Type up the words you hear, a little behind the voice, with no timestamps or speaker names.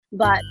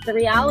But the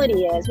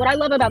reality is, what I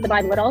love about the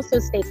Bible, it also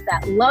states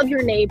that love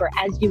your neighbor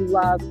as you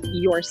love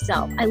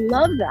yourself. I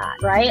love that,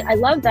 right? I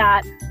love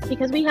that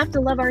because we have to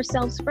love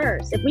ourselves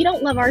first. If we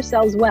don't love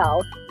ourselves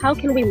well, how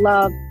can we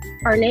love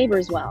our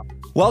neighbors well?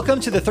 Welcome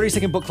to the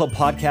 30-Second Book Club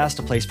podcast,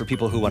 a place for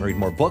people who want to read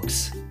more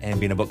books and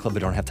be in a book club but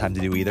don't have time to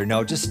do either.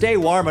 No, just stay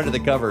warm under the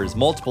covers.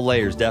 Multiple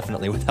layers,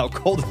 definitely, with how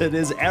cold it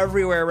is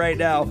everywhere right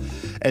now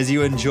as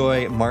you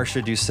enjoy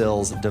Marcia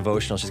Ducille's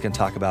devotional. She's going to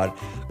talk about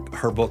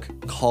her book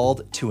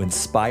Called to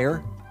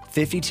Inspire,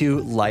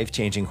 52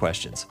 Life-Changing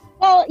Questions.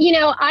 Well,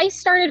 I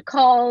started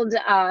Called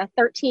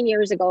 13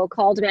 years ago,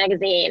 Called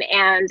magazine,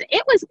 and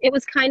it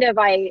was kind of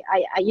I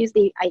use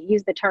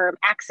the term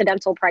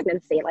accidental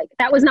pregnancy. Like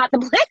that was not the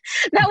plan.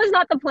 That was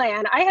not the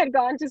plan. I had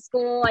gone to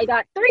school. I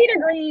got 3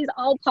 degrees,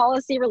 all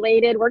policy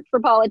related, worked for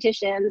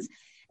politicians,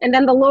 and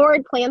then the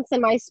Lord plants in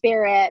my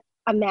spirit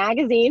a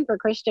magazine for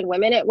Christian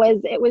women. It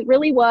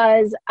really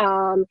was.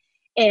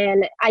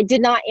 And I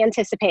did not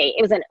anticipate.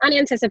 It was an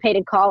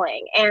unanticipated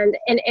calling, and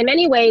in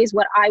many ways,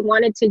 what I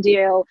wanted to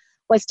do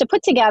was to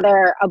put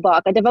together a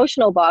book, a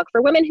devotional book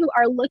for women who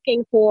are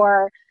looking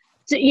for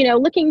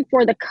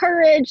the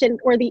courage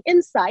or the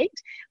insight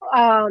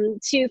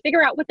to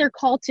figure out what they're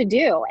called to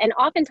do. And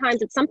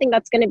oftentimes it's something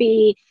that's going to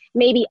be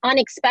maybe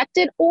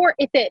unexpected, or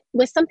if it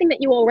was something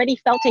that you already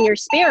felt in your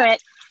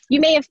spirit, you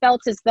may have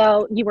felt as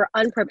though you were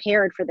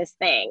unprepared for this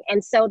thing.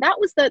 And so that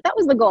was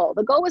the goal.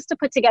 The goal was to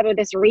put together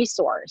this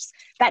resource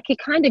that could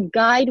kind of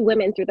guide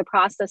women through the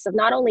process of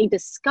not only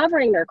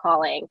discovering their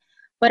calling,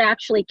 but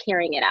actually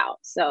carrying it out.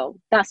 So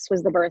thus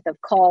was the birth of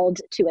Called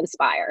to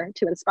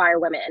Inspire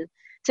women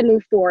to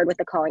move forward with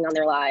the calling on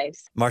their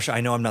lives. Marcia,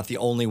 I know I'm not the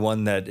only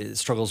one that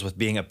struggles with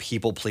being a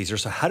people pleaser.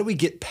 So how do we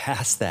get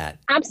past that?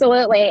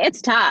 Absolutely.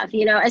 It's tough,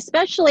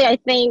 especially I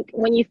think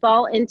when you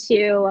fall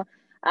into,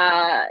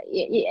 I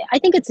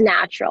think it's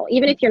natural,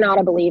 even if you're not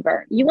a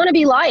believer, you want to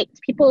be liked.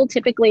 People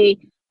typically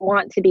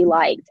want to be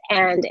liked.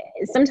 And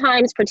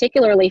sometimes,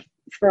 particularly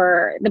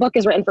for the book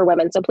is written for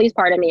women, so please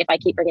pardon me if I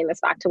keep bringing this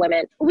back to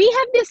women. We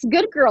have this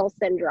good girl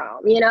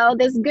syndrome,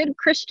 this good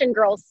Christian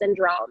girl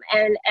syndrome.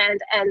 And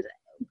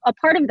a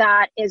part of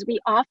that is we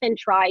often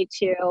try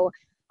to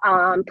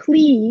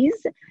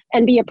please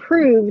and be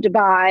approved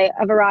by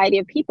a variety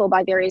of people,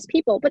 by various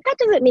people. But that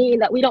doesn't mean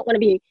that we don't want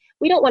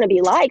to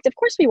be liked. Of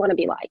course we want to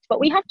be liked, but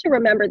we have to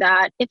remember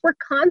that if we're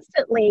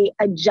constantly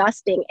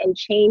adjusting and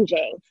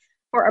changing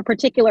for a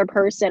particular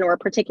person or a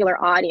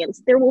particular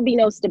audience, there will be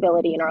no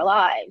stability in our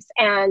lives.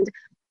 And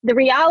the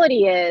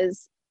reality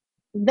is,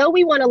 though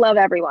we want to love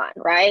everyone,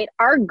 right?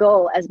 Our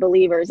goal as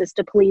believers is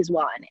to please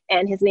one,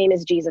 and his name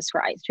is Jesus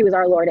Christ, who is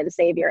our Lord and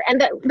Savior.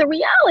 And the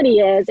reality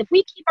is, if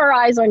we keep our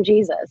eyes on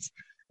Jesus,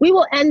 we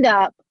will end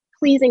up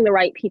pleasing the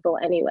right people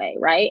anyway,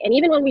 right? And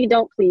even when we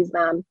don't please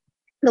them,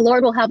 the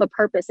Lord will have a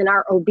purpose in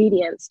our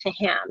obedience to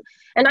him.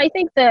 And I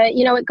think that,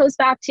 it goes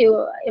back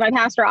to, my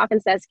pastor often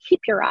says,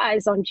 keep your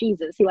eyes on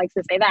Jesus. He likes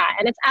to say that.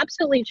 And it's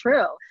absolutely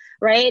true,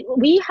 right?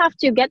 We have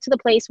to get to the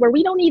place where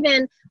we don't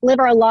even live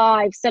our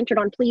lives centered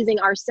on pleasing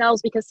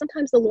ourselves, because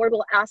sometimes the Lord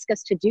will ask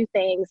us to do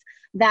things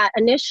that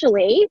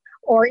initially,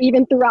 or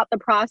even throughout the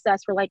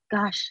process, we're like,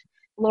 gosh,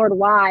 Lord,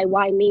 why?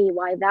 Why me?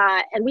 Why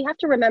that? And we have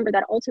to remember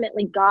that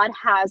ultimately God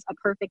has a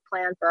perfect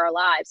plan for our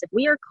lives. If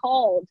we are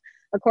called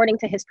according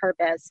to his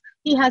purpose,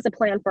 he has a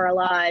plan for our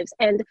lives.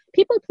 And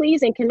people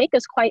pleasing can make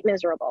us quite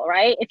miserable,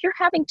 right? If you're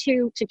having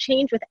to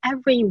change with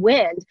every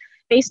wind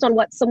based on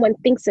what someone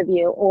thinks of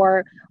you,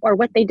 or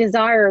what they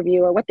desire of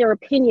you, or what their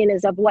opinion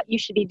is of what you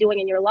should be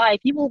doing in your life,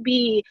 you will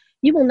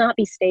not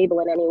be stable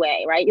in any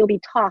way, right? You'll be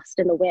tossed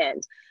in the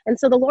wind. And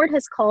so the Lord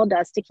has called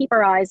us to keep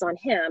our eyes on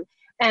him,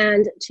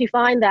 and to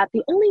find that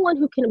the only one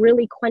who can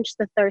really quench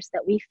the thirst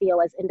that we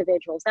feel as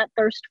individuals, that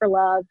thirst for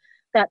love,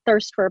 that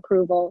thirst for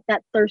approval,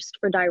 that thirst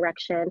for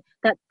direction,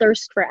 that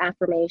thirst for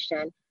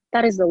affirmation,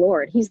 that is the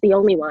Lord. He's the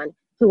only one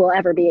who will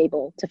ever be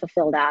able to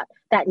fulfill that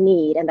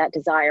need and that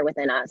desire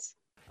within us.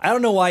 I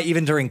don't know why,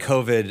 even during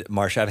COVID,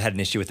 Marcia, I've had an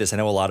issue with this. I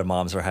know a lot of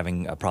moms are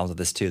having problems with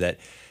this too, that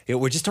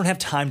we just don't have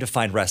time to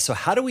find rest. So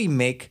how do we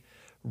make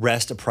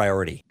rest a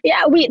priority?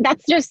 Yeah,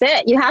 that's just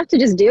it. You have to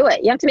just do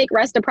it. You have to make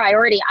rest a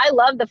priority. I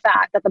love the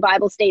fact that the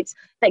Bible states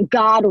that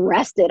God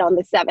rested on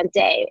the seventh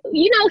day.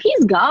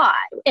 He's God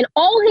in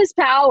all his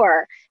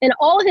power and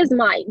all his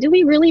might. Do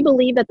we really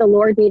believe that the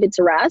Lord needed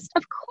to rest?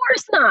 Of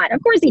course not.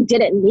 Of course he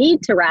didn't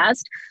need to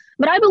rest.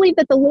 But I believe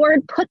that the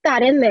Lord put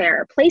that in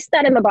there, placed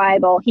that in the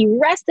Bible. He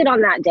rested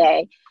on that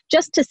day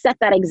just to set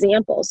that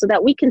example so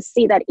that we can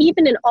see that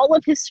even in all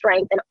of his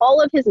strength and all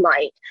of his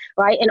might,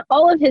 right, and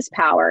all of his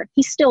power,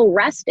 he still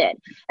rested.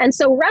 And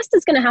so rest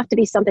is going to have to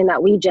be something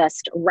that we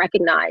just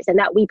recognize and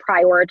that we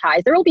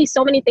prioritize. There will be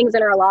so many things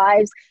in our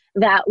lives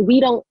that we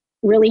don't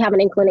really have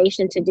an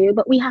inclination to do,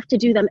 but we have to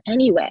do them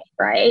anyway,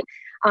 right?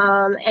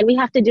 And we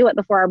have to do it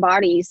before our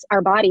bodies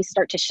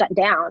start to shut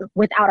down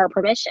without our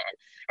permission.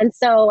 And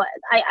so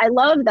I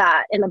love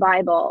that in the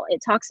Bible,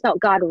 it talks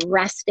about God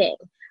resting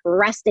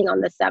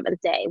on the seventh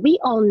day. We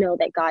all know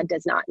that God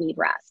does not need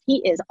rest. He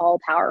is all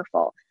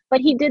powerful.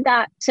 But he did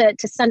that to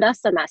send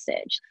us a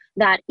message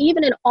that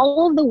even in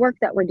all of the work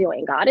that we're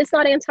doing, God is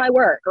not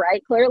anti-work,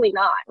 right? Clearly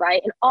not,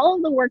 right? In all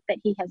of the work that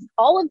he has,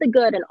 all of the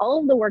good and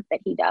all of the work that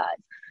he does,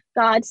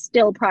 God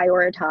still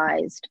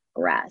prioritized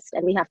rest,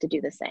 and we have to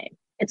do the same.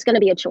 It's going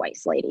to be a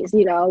choice, ladies.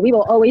 We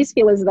will always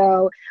feel as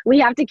though we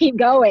have to keep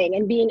going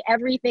and being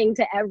everything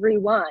to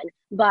everyone.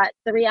 But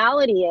the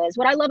reality is,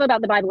 what I love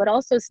about the Bible, it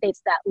also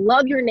states that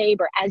love your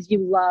neighbor as you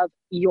love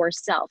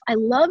yourself. I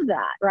love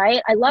that,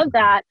 right? I love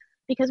that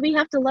because we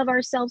have to love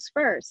ourselves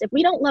first. If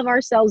we don't love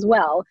ourselves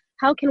well,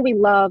 how can we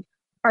love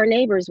our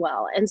neighbors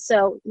well? And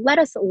so let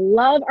us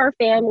love our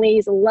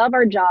families, love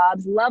our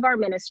jobs, love our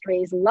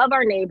ministries, love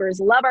our neighbors,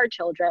 love our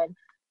children,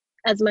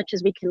 as much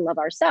as we can love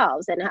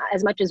ourselves and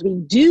as much as we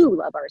do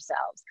love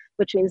ourselves,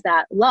 which means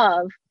that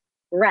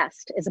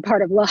rest is a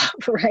part of love,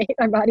 right?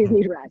 Our bodies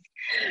need rest.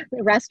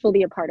 Rest will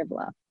be a part of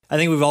love. I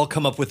think we've all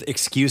come up with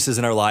excuses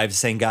in our lives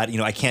saying, God,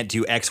 I can't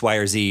do X, Y,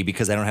 or Z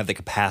because I don't have the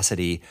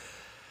capacity.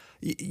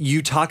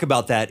 You talk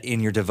about that in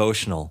your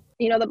devotional.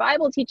 The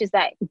Bible teaches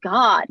that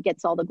God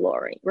gets all the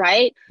glory,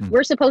 right?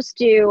 We're supposed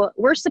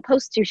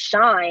to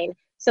shine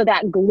so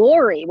that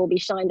glory will be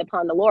shined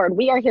upon the Lord.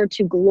 We are here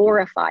to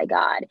glorify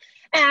God.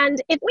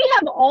 And if we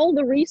have all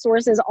the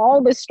resources,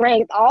 all the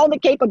strength, all the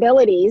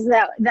capabilities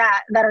that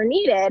are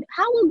needed,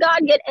 how will God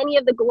get any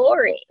of the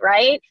glory,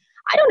 right?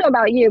 I don't know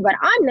about you, but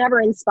I'm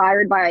never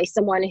inspired by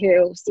someone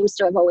who seems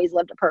to have always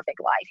lived a perfect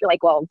life. You're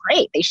like, well,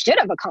 great, they should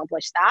have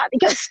accomplished that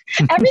because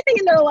everything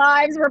in their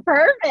lives were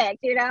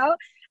perfect,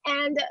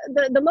 And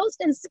the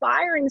most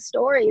inspiring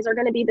stories are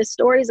going to be the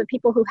stories of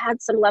people who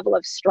had some level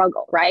of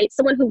struggle, right?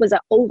 Someone who was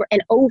an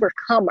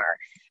overcomer.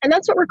 And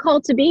that's what we're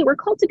called to be. We're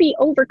called to be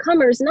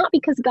overcomers, not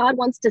because God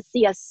wants to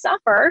see us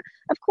suffer.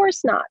 Of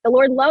course not. The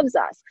Lord loves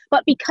us.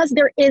 But because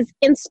there is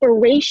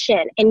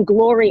inspiration and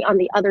glory on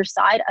the other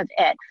side of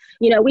it.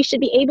 We should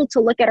be able to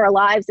look at our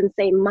lives and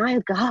say, my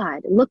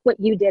God, look what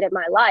you did in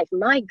my life.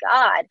 My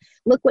God,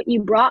 look what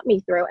you brought me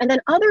through. And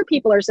then other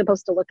people are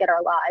supposed to look at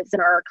our lives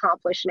and our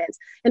accomplishments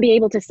and be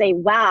able to say,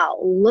 wow,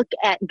 look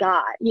at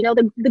God.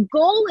 The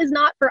goal is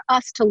not for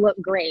us to look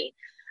great.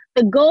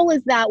 The goal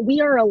is that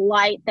we are a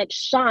light that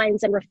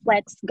shines and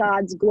reflects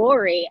God's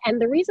glory. And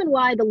the reason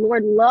why the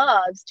Lord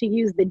loves to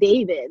use the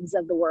Davids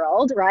of the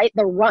world, right?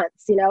 The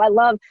runts. I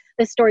love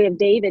the story of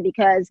David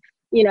because,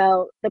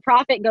 Samuel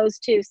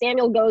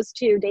goes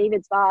to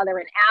David's father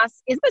and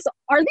asks,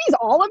 are these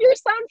all of your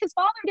sons? His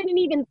father didn't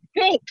even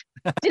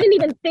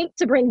think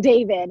to bring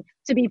David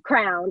to be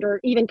crowned or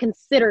even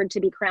considered to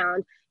be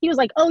crowned. He was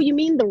like, oh, you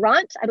mean the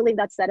runt? I believe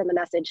that's said in the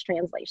Message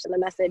translation, the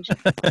Message.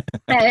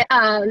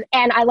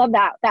 And I love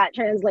that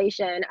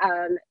translation.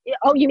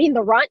 Oh, you mean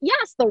the runt?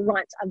 Yes, the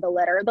runt of the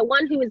litter, the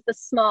one who is the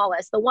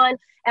smallest, the one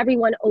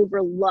everyone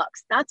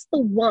overlooks. That's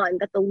the one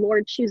that the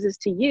Lord chooses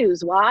to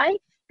use. Why?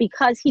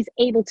 Because he's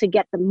able to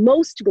get the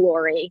most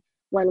glory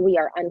when we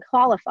are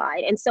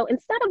unqualified. And so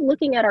instead of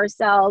looking at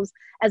ourselves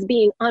as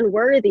being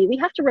unworthy, we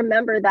have to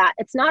remember that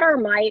it's not our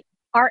might,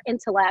 our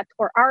intellect,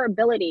 or our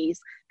abilities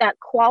that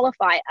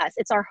qualify us.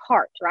 It's our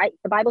heart, right?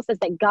 The Bible says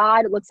that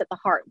God looks at the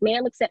heart.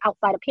 Man looks at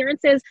outside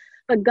appearances,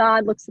 but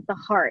God looks at the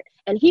heart.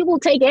 And he will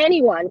take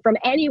anyone from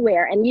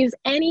anywhere and use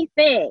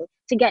anything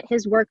to get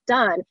his work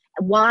done.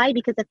 Why?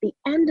 Because at the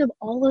end of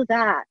all of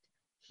that,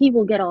 he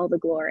will get all the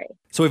glory.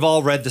 So we've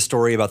all read the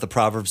story about the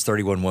Proverbs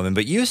 31 woman,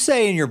 but you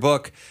say in your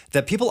book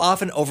that people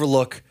often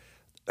overlook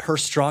her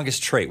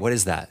strongest trait. What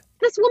is that?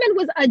 This woman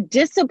was a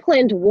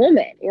disciplined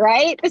woman,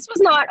 right? This was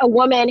not a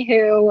woman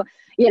who,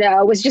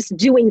 was just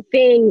doing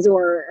things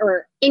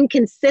or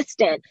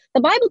inconsistent.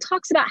 The Bible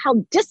talks about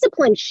how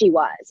disciplined she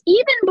was.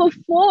 Even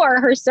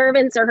before her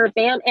servants or her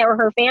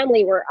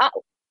family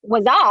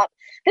was up,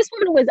 this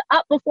woman was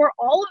up before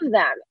all of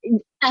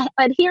them,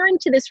 adhering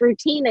to this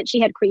routine that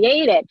she had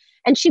created.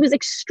 And she was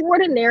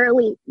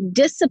extraordinarily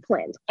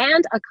disciplined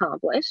and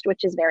accomplished,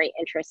 which is very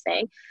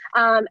interesting.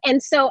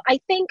 And so I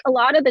think a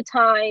lot of the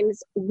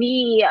times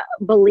we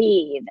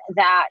believe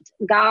that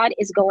God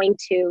is going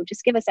to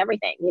just give us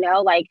everything,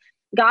 like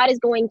God is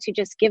going to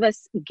just give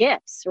us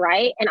gifts,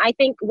 right? And I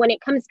think when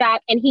it comes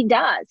back, and he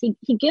does,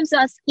 he gives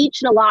us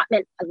each an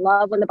allotment. I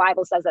love when the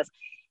Bible says this.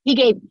 He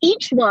gave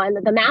each one,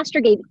 the master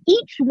gave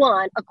each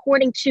one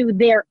according to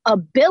their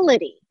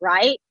ability,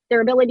 right? Their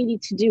ability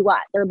to do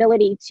what? Their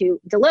ability to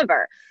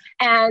deliver.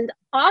 And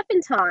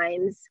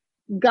oftentimes,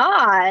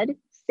 God,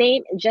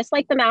 just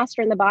like the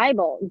master in the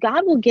Bible,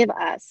 God will give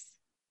us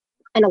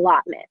an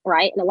allotment,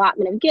 right? An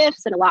allotment of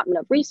gifts, an allotment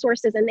of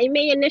resources, and they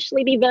may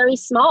initially be very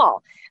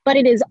small, but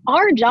it is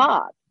our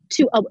job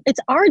it's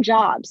our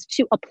jobs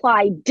to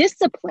apply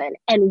discipline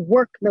and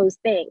work those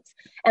things.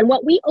 And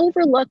what we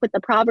overlook with the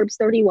Proverbs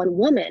 31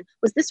 woman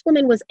was this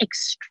woman was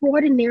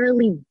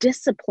extraordinarily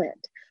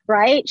disciplined,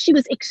 right? She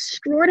was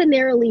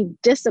extraordinarily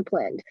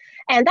disciplined.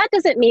 And that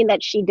doesn't mean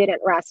that she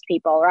didn't rest,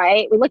 people,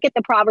 right? We look at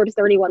the Proverbs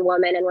 31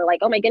 woman and we're like,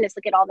 oh my goodness,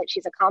 look at all that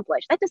she's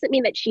accomplished. That doesn't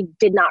mean that she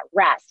did not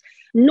rest,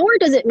 nor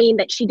does it mean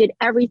that she did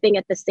everything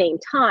at the same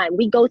time.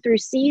 We go through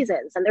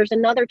seasons, and there's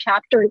another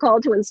chapter in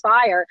Call to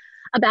Inspire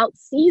about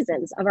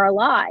seasons of our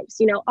lives.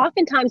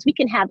 Oftentimes we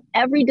can have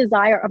every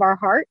desire of our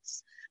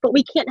hearts, but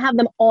we can't have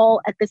them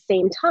all at the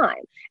same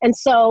time. And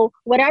so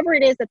whatever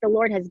it is that the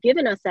Lord has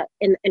given us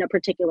in a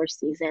particular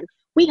season,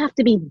 we have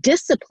to be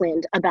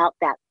disciplined about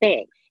that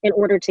thing in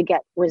order to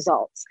get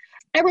results.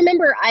 I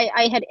remember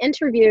I had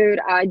interviewed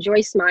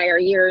Joyce Meyer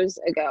years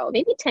ago,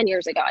 maybe 10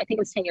 years ago. I think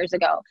it was 10 years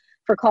ago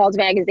for Called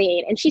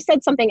Magazine. And she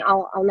said something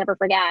I'll never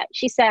forget.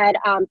 She said,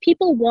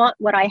 people want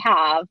what I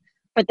have,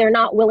 but they're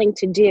not willing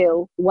to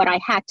do what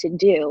I had to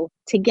do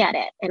to get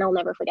it. And I'll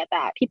never forget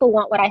that. People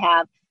want what I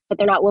have, but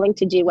they're not willing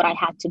to do what I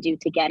had to do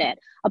to get it.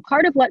 A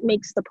part of what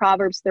makes the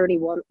Proverbs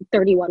 31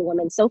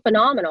 woman so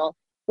phenomenal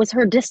was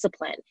her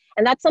discipline.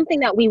 And that's something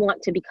that we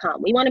want to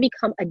become. We want to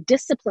become a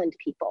disciplined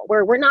people,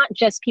 where we're not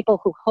just people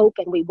who hope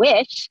and we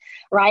wish,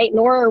 right?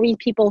 Nor are we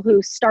people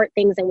who start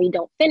things and we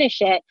don't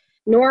finish it.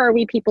 Nor are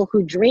we people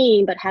who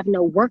dream but have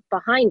no work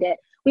behind it.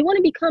 We want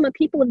to become a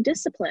people of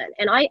discipline.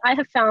 And I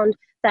have found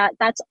that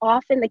that's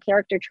often the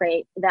character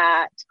trait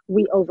that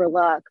we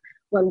overlook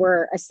when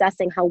we're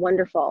assessing how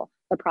wonderful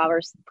the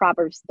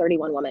Proverbs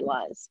 31 woman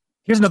was.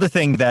 Here's another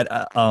thing that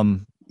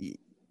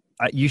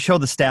you show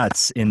the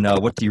stats in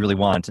What Do You Really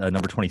Want,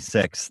 number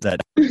 26,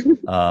 that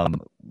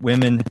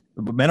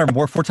men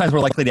are 4 times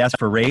more likely to ask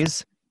for a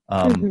raise.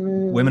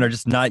 Women are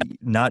just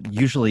not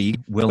usually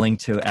willing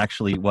to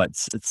actually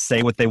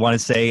say what they want to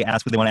say,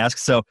 ask what they want to ask.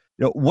 So,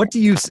 how do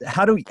you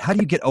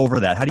get over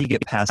that? How do you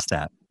get past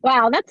that?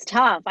 Wow, that's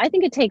tough. I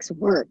think it takes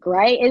work,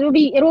 right? It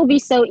will be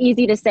so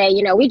easy to say,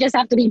 we just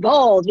have to be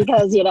bold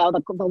because,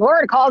 the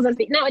Lord calls us.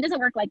 No, it doesn't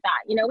work like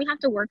that. We have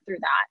to work through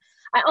that.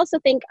 I also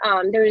think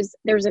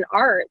there's an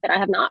art that I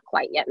have not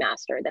quite yet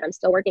mastered that I'm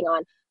still working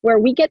on, where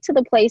we get to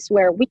the place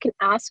where we can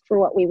ask for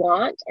what we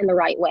want in the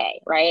right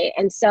way, right?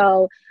 And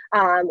so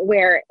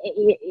where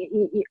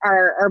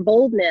our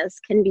boldness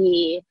can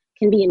be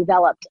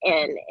enveloped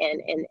in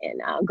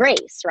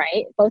grace,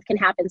 right? Both can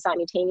happen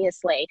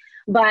simultaneously.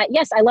 But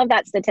yes, I love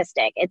that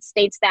statistic. It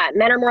states that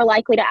men are more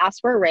likely to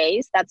ask for a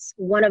raise. That's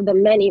one of the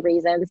many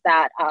reasons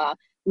that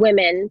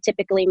women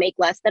typically make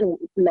less than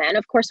men.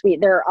 Of course,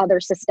 there are other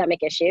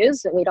systemic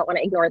issues, and we don't want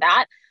to ignore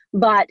that.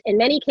 But in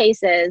many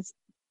cases,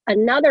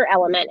 another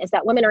element is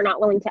that women are not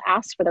willing to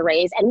ask for the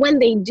raise. And when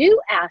they do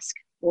ask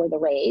for the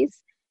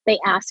raise, they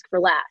ask for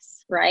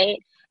less, right?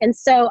 And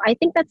so I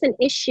think that's an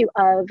issue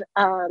of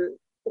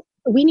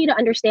we need to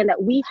understand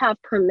that we have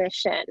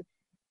permission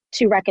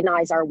to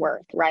recognize our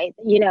worth, right?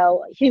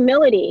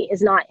 Humility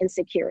is not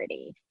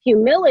insecurity.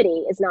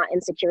 Humility is not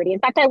insecurity. In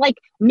fact, I like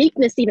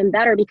meekness even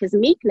better, because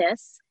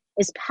meekness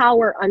is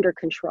power under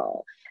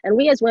control. And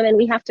we as women,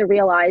 we have to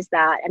realize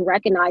that and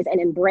recognize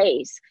and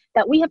embrace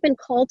that we have been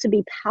called to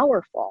be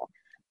powerful,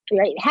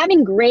 right?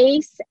 Having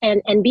grace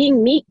and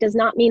being meek does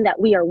not mean that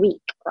we are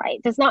weak, right?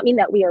 It does not mean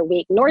that we are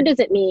weak, nor does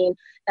it mean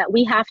that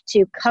we have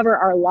to cover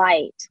our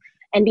light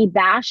and be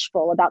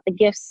bashful about the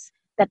gifts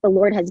that the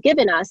Lord has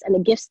given us and the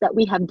gifts that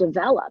we have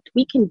developed.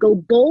 We can go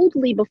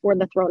boldly before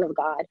the throne of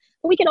God,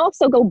 but we can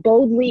also go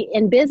boldly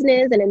in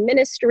business and in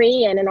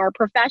ministry and in our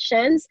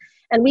professions.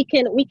 And we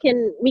can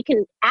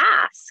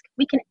ask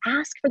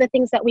for the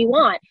things that we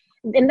want.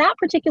 In that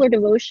particular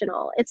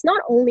devotional, it's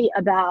not only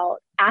about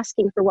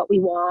asking for what we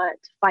want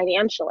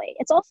financially.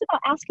 It's also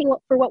about asking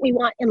for what we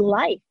want in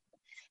life.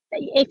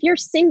 If you're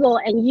single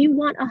and you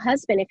want a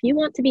husband, if you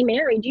want to be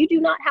married, you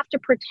do not have to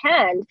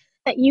pretend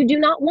that you do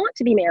not want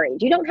to be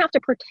married. You don't have to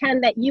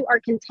pretend that you are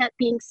content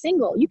being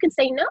single. You can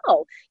say,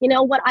 no,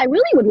 what I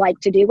really would like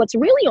to do, what's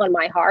really on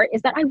my heart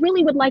is that I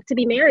really would like to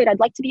be married.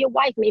 I'd like to be a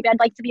wife. Maybe I'd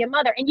like to be a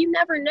mother. And you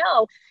never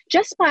know,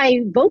 just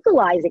by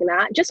vocalizing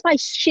that, just by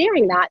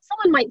sharing that,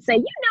 someone might say,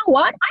 you know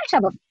what? I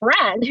have a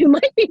friend who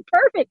might be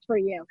perfect for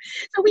you.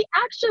 So we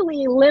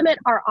actually limit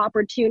our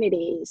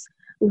opportunities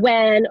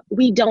when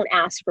we don't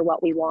ask for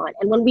what we want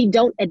and when we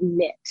don't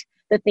admit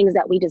the things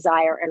that we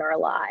desire in our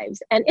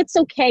lives. And it's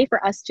okay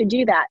for us to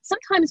do that.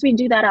 Sometimes we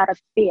do that out of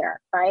fear,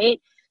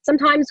 right?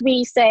 Sometimes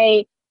we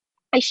say,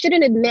 I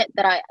shouldn't admit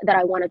that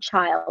I want a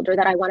child, or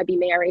that I want to be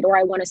married, or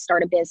I want to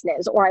start a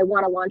business, or I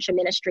want to launch a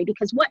ministry,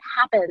 because what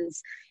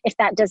happens if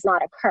that does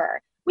not occur?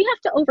 We have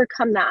to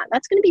overcome that.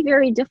 That's going to be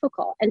very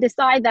difficult, and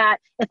decide that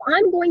if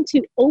I'm going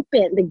to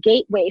open the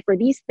gateway for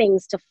these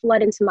things to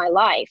flood into my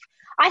life,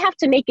 I have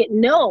to make it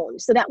known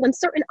so that when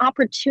certain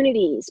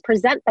opportunities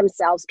present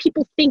themselves,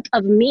 people think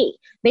of me.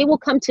 They will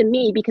come to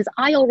me because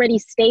I already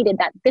stated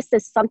that this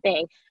is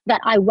something that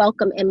I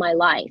welcome in my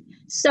life.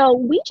 So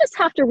we just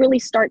have to really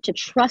start to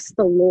trust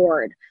the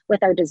Lord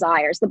with our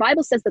desires. The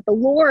Bible says that the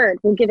Lord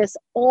will give us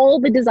all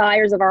the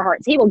desires of our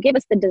hearts. He will give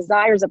us the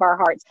desires of our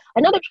hearts.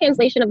 Another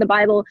translation of the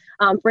Bible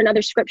for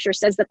another scripture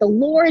says that the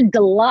Lord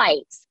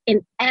delights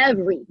in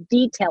every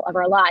detail of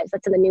our lives.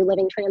 That's in the New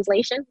Living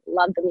Translation.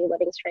 Love the New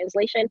Living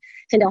Translation.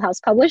 Tyndale House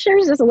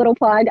Publishers, just a little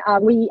plug.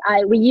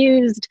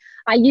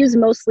 I use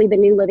mostly the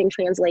New Living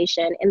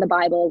Translation in the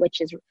Bible, which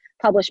is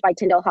published by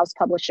Tyndale House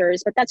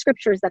Publishers. But that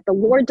scripture is that the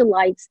Lord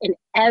delights in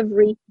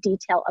every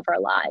detail of our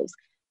lives.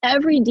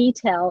 Every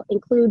detail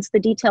includes the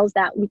details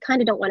that we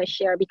kind of don't want to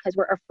share because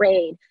we're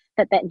afraid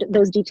that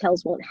those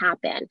details won't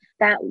happen.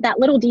 That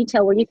little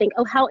detail where you think,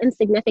 oh, how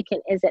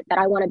insignificant is it that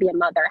I want to be a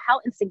mother? How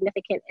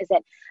insignificant is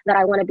it that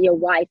I want to be a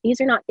wife? These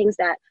are not things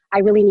that I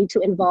really need to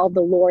involve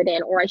the Lord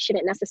in, or I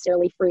shouldn't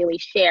necessarily freely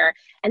share.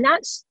 And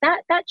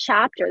that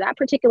chapter, that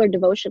particular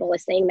devotional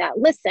is saying that,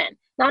 listen,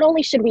 not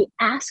only should we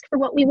ask for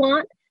what we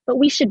want, but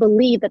we should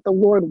believe that the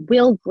Lord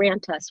will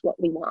grant us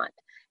what we want,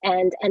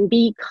 and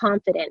be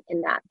confident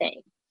in that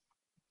thing.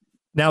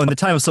 Now, in the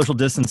time of social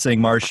distancing,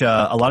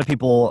 Marcia, a lot of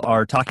people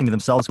are talking to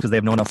themselves because they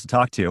have no one else to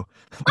talk to.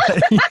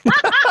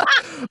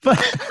 but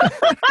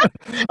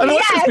I mean,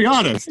 let's just be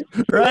honest,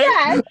 right?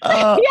 Yes.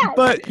 Yes.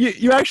 But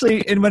you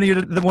actually, in one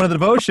of the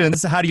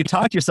devotions, How Do You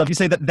Talk to Yourself, you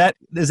say that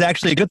is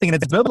actually a good thing and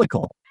it's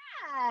biblical.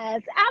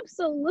 Yes,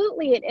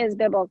 absolutely, it is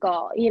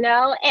biblical,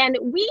 and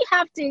we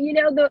have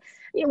to,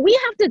 we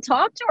have to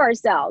talk to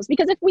ourselves,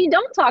 because if we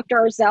don't talk to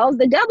ourselves,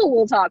 the devil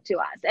will talk to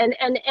us. And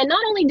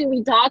not only do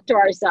we talk to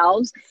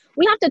ourselves,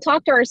 we have to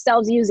talk to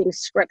ourselves using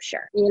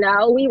scripture.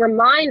 We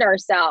remind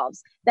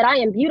ourselves that I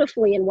am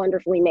beautifully and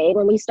wonderfully made.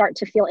 When we start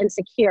to feel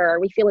insecure,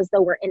 we feel as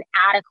though we're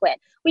inadequate.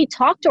 We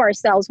talk to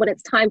ourselves when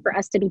it's time for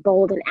us to be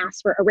bold and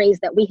ask for a raise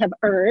that we have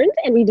earned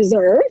and we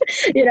deserve.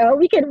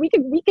 We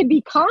could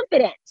be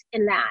confident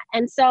in that.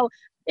 And so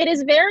it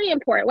is very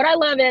important. What I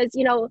love is,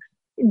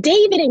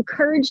 David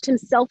encouraged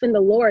himself in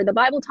the Lord. The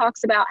Bible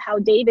talks about how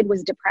David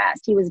was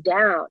depressed. He was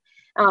down.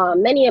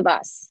 Many of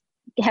us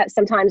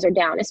sometimes are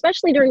down,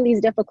 especially during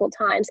these difficult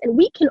times. And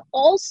we can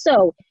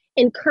also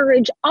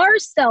encourage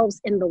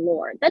ourselves in the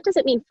Lord. That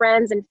doesn't mean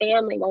friends and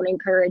family won't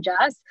encourage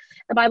us.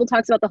 The Bible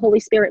talks about the Holy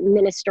Spirit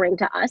ministering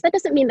to us. That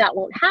doesn't mean that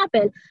won't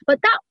happen, but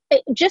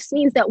it just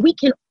means that we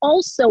can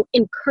also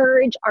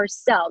encourage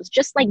ourselves,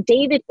 just like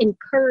David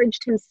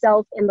encouraged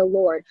himself in the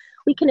Lord.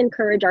 We can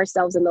encourage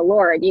ourselves in the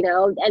Lord,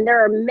 and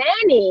there are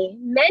many,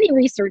 many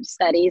research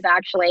studies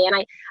actually.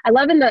 And I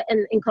love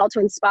in Call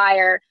to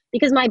Inspire,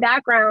 because my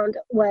background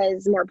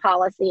was more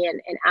policy and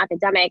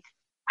academic.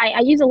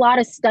 I use a lot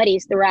of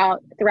studies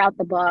throughout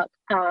the book.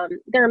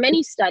 There are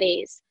many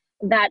studies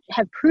that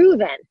have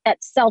proven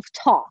that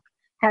self-talk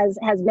has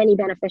many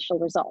beneficial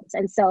results.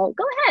 And so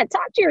go ahead,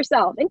 talk to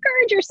yourself,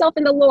 encourage yourself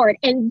in the Lord,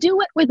 and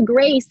do it with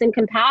grace and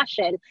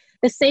compassion,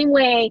 the same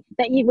way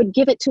that you would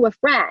give it to a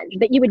friend,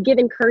 that you would give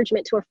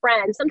encouragement to a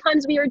friend.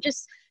 Sometimes we are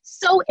just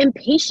so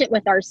impatient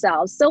with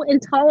ourselves, so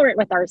intolerant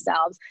with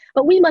ourselves,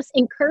 but we must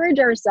encourage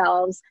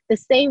ourselves the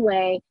same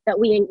way that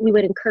we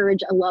would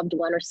encourage a loved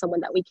one or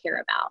someone that we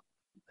care about.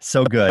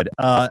 So good.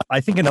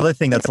 I think another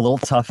thing that's a little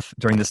tough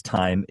during this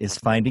time is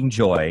finding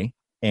joy.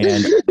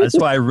 And that's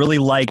why I really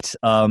liked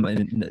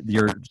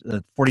your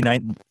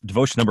 49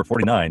 devotion number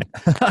 49,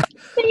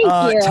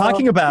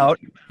 talking about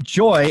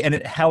joy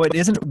and how it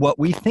isn't what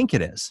we think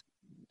it is.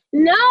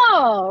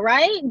 No,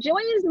 right? Joy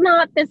is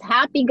not this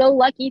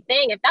happy-go-lucky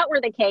thing. If that were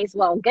the case,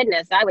 well,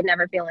 goodness, I would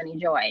never feel any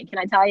joy. Can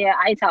I tell you?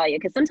 I tell you,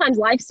 because sometimes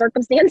life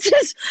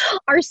circumstances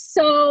are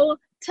so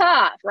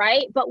tough,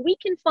 right? But we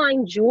can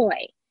find joy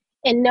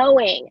in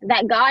knowing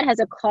that God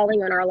has a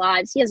calling on our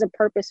lives. He has a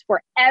purpose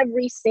for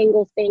every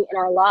single thing in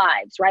our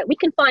lives, right? We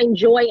can find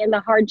joy in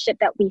the hardship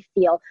that we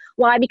feel.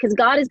 Why? Because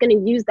God is going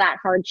to use that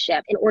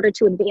hardship in order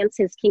to advance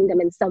his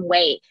kingdom in some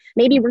way.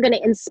 Maybe we're going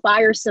to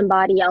inspire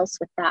somebody else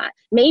with that.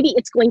 Maybe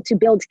it's going to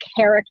build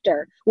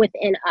character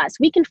within us.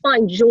 We can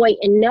find joy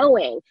in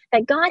knowing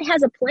that God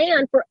has a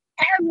plan for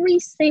every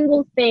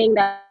single thing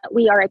that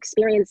we are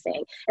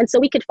experiencing. And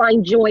so we could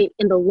find joy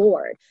in the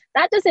Lord.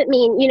 That doesn't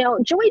mean,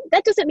 joy,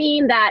 that doesn't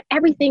mean that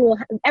everything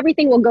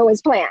will go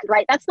as planned,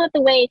 right? That's not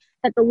the way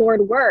that the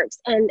Lord works.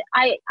 And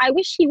I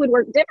wish he would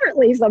work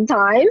differently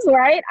sometimes,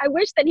 right? I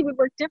wish that he would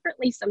work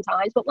differently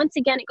sometimes. But once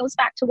again, it goes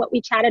back to what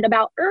we chatted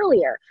about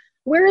earlier.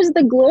 Where is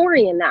the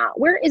glory in that?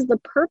 Where is the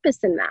purpose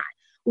in that?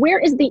 Where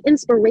is the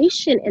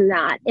inspiration in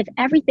that if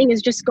everything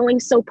is just going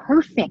so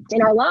perfect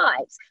in our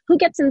lives? Who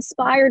gets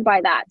inspired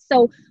by that?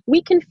 So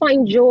we can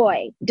find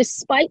joy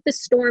despite the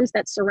storms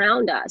that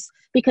surround us,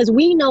 because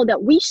we know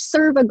that we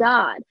serve a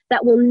God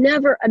that will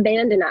never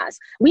abandon us.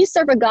 We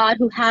serve a God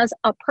who has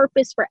a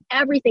purpose for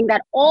everything,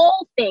 that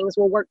all things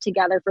will work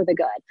together for the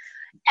good.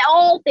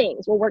 All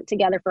things will work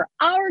together for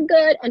our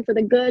good and for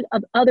the good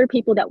of other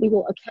people that we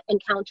will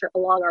encounter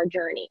along our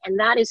journey. And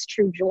that is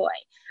true joy.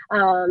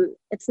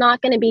 It's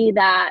not going to be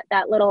that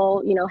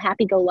little,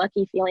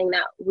 happy-go-lucky feeling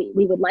that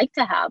we would like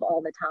to have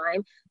all the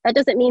time. That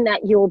doesn't mean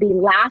that you'll be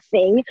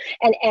laughing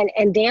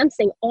and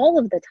dancing all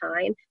of the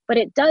time, but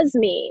it does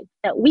mean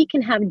that we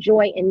can have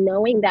joy in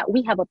knowing that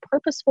we have a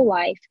purposeful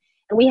life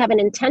and we have an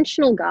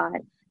intentional God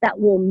that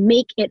will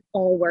make it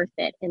all worth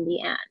it in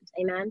the end.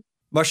 Amen.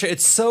 Marcia,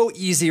 it's so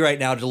easy right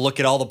now to look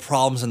at all the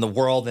problems in the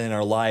world and in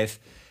our life.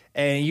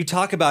 And you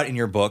talk about in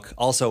your book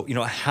also,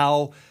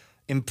 how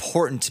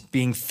important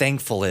being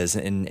thankful is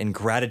and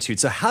gratitude.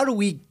 So how do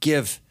we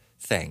give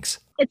thanks?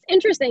 It's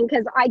interesting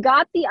because I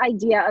got the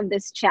idea of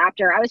this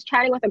chapter. I was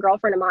chatting with a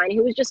girlfriend of mine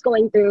who was just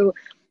going through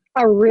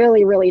a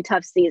really, really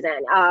tough season.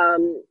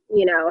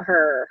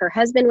 Her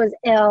husband was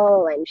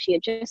ill and she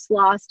had just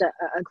lost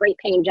a great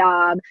paying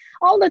job,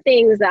 all the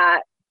things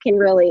that can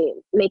really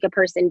make a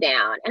person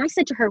down. And I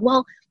said to her,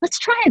 well, let's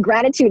try a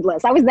gratitude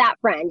list. I was that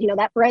friend,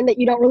 that friend that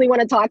you don't really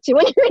want to talk to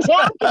when you're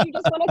down because you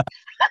just want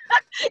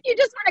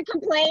to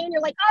complain.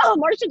 You're like, oh,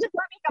 Marsha, just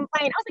let me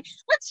complain. I was like,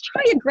 let's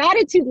try a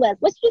gratitude list.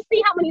 Let's just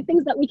see how many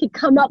things that we could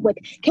come up with.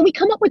 Can we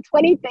come up with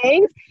 20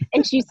 things?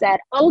 And she said,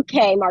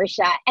 okay,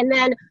 Marsha. And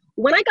then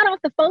when I got off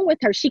the phone with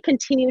her, she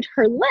continued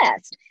her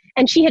list.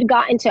 And she had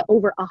gotten to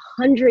over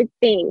 100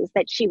 things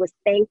that she was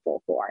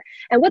thankful for.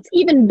 And what's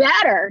even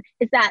better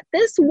is that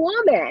this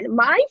woman,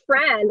 my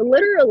friend,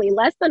 literally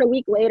less than a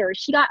week later,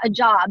 she got a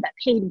job that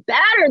paid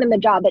better than the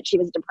job that she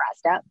was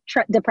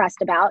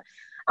depressed about.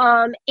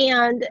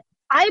 And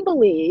I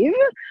believe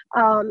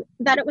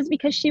that it was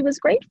because she was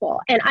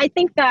grateful. And I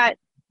think that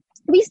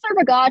we serve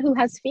a God who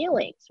has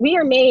feelings. We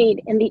are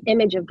made in the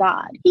image of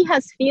God. He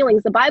has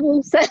feelings. The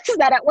Bible says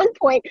that at one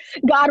point,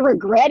 God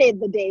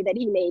regretted the day that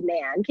he made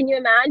man. Can you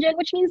imagine?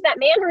 Which means that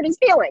man hurt his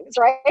feelings,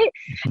 right?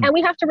 Mm-hmm. And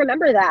we have to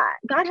remember that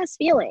God has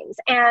feelings.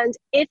 And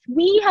if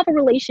we have a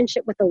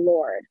relationship with the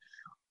Lord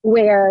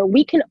where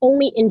we can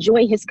only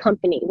enjoy his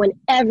company when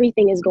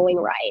everything is going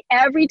right,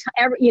 every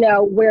time,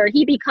 where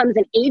he becomes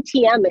an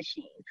ATM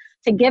machine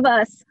to give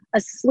us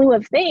a slew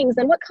of things,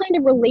 then what kind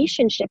of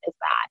relationship is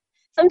that?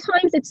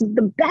 Sometimes it's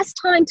the best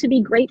time to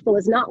be grateful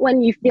is not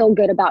when you feel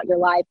good about your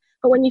life,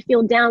 but when you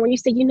feel down, when you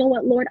say, you know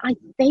what, Lord, I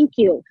thank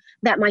you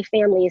that my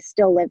family is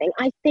still living.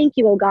 I thank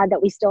you, oh God,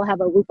 that we still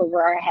have a roof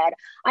over our head.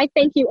 I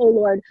thank you, oh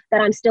Lord, that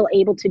I'm still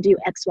able to do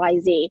X, Y,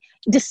 Z,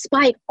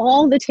 despite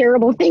all the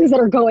terrible things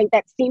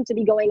that seem to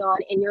be going on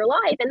in your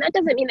life. And that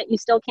doesn't mean that you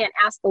still can't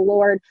ask the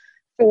Lord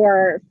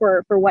for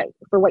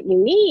what you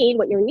need,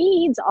 what your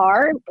needs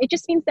are. It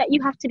just means that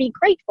you have to be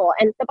grateful.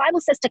 And the Bible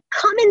says to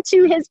come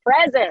into his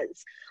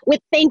presence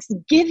with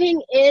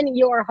thanksgiving in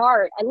your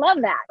heart. I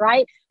love that,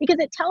 right? Because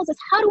it tells us,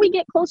 how do we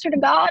get closer to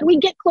God? We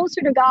get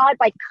closer to God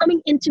by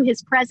coming into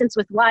his presence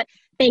with what?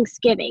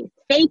 Thanksgiving,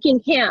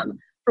 thanking him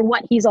for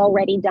what he's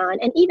already done,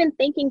 and even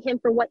thanking him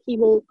for what he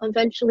will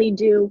eventually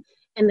do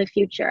in the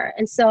future.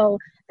 And so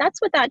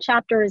that's what that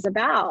chapter is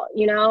about,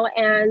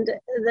 and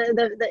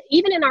the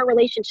even in our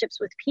relationships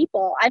with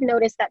people, I've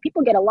noticed that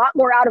people get a lot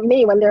more out of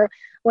me when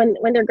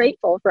they're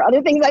grateful for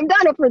other things I've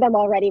done for them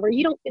already, where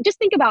you don't just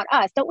think about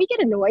us. Don't we get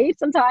annoyed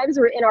sometimes?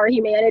 We're in our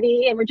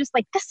humanity and we're just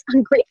like, this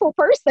ungrateful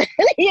person,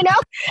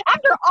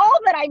 after all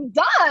that I've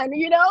done,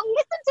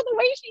 listen to the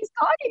way she's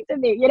talking to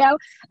me,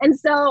 And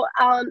so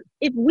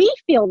if we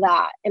feel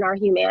that in our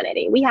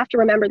humanity, we have to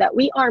remember that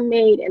we are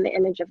made in the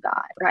image of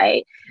God,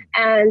 right?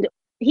 And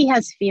he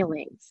has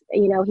feelings,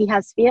 he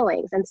has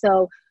feelings. And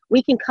so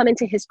we can come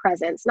into his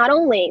presence. Not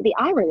only, the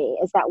irony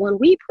is that when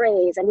we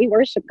praise and we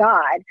worship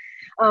God,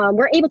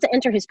 we're able to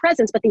enter his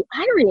presence. But the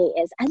irony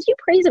is, as you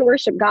praise and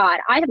worship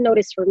God, I have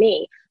noticed for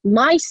me,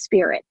 my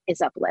spirit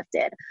is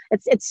uplifted.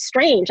 It's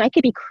strange. I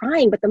could be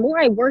crying, but the more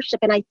I worship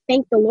and I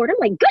thank the Lord, I'm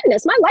like,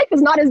 goodness, my life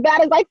is not as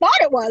bad as I thought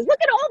it was. Look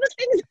at all the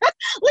things,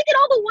 look at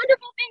all the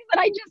wonderful things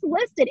that I just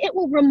listed. It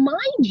will remind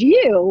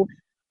you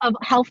of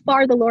how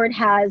far the Lord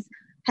has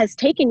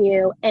taken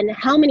you and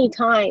how many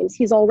times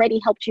he's already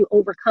helped you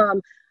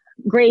overcome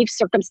grave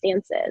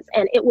circumstances,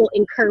 and it will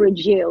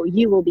encourage you.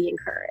 You will be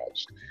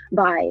encouraged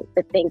by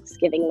the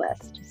Thanksgiving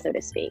list, so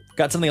to speak.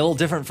 Got something a little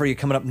different for you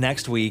coming up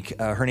next week.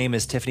 Her name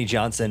is Tiffany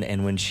Johnson,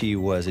 and when she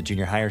was a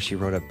junior higher, she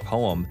wrote a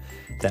poem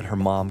that her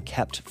mom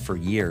kept for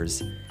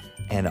years.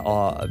 And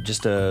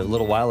just a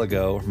little while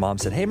ago, her mom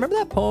said, hey, remember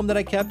that poem that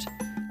I kept?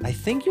 I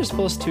think you're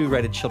supposed to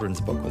write a children's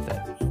book with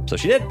it. So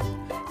she did.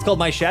 It's called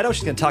My Shadow.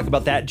 She's going to talk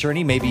about that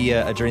journey, maybe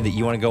a journey that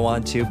you want to go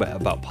on to, but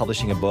about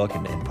publishing a book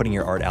and putting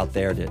your art out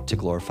there to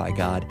glorify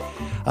God.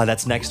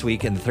 That's next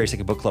week in the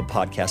 30-Second Book Club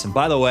podcast. And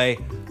by the way,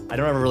 I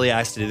don't ever really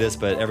ask to do this,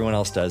 but everyone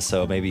else does,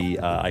 so maybe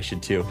I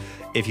should too.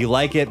 If you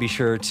like it, be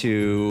sure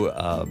to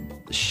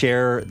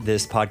share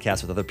this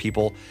podcast with other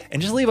people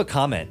and just leave a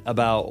comment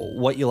about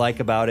what you like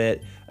about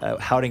it,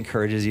 how it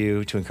encourages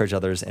you to encourage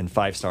others, and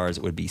 5 stars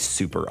would be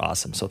super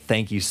awesome. So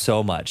thank you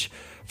so much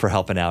for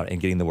helping out and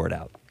getting the word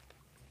out.